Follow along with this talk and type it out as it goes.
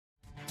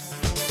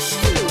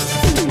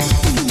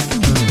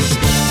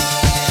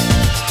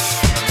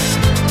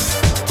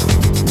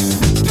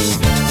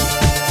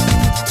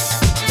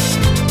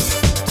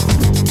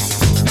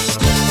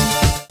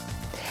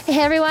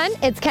Hey everyone,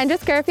 it's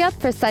Kendra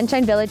for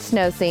Sunshine Village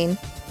Snow Scene.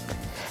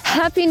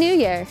 Happy New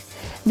Year!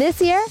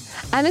 This year,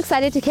 I'm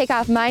excited to kick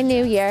off my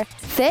new year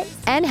fit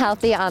and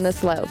healthy on the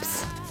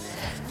slopes.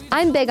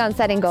 I'm big on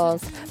setting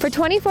goals. For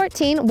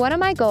 2014, one of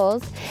my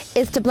goals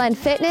is to blend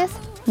fitness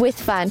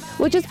with fun,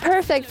 which is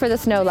perfect for the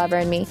snow lover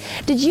in me.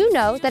 Did you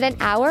know that an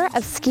hour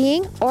of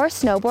skiing or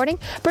snowboarding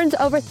burns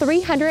over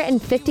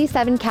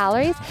 357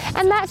 calories,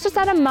 and that's just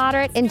at a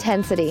moderate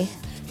intensity?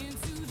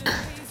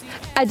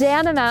 A day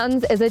on the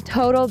mountains is a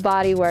total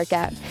body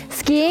workout.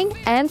 Skiing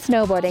and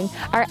snowboarding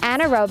are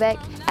anaerobic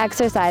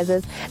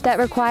exercises that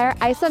require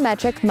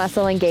isometric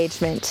muscle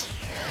engagement.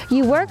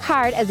 You work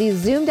hard as you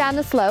zoom down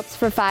the slopes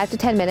for 5 to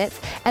 10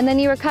 minutes, and then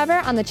you recover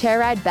on the chair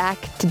ride back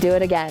to do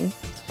it again.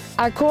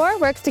 Our core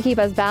works to keep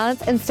us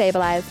balanced and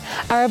stabilized.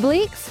 Our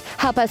obliques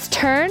help us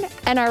turn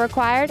and are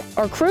required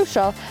or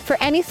crucial for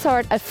any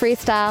sort of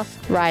freestyle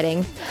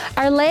riding.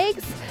 Our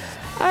legs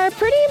are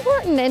pretty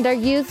important and are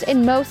used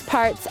in most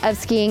parts of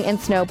skiing and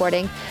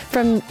snowboarding.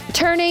 From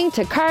turning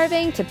to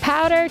carving to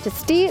powder to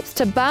steeps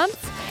to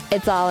bumps,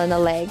 it's all in the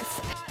legs.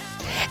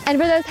 And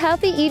for those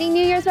healthy eating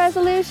New Year's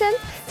resolutions,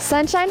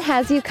 Sunshine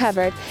has you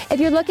covered. If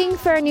you're looking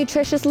for a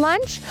nutritious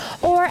lunch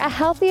or a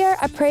healthier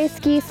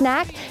après-ski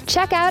snack,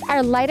 check out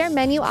our lighter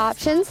menu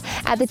options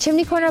at the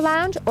Chimney Corner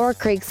Lounge or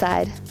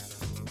Creekside.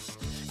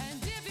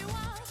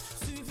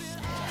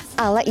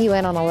 I'll let you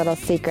in on a little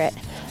secret.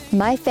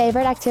 My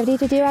favorite activity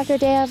to do after a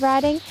day of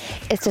riding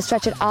is to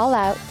stretch it all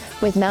out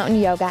with mountain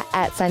yoga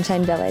at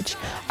Sunshine Village.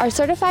 Our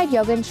certified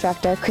yoga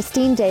instructor,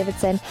 Christine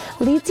Davidson,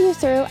 leads you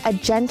through a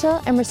gentle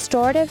and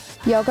restorative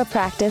yoga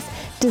practice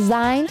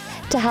designed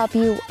to help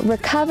you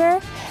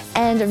recover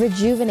and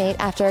rejuvenate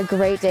after a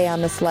great day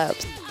on the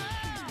slopes.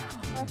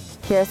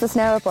 Here's the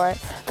snow report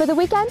for the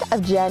weekend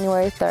of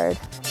January 3rd.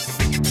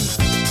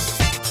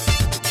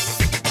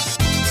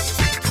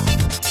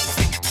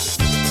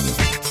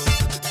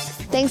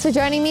 Thanks for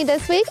joining me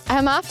this week.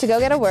 I'm off to go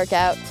get a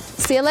workout.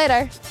 See you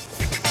later.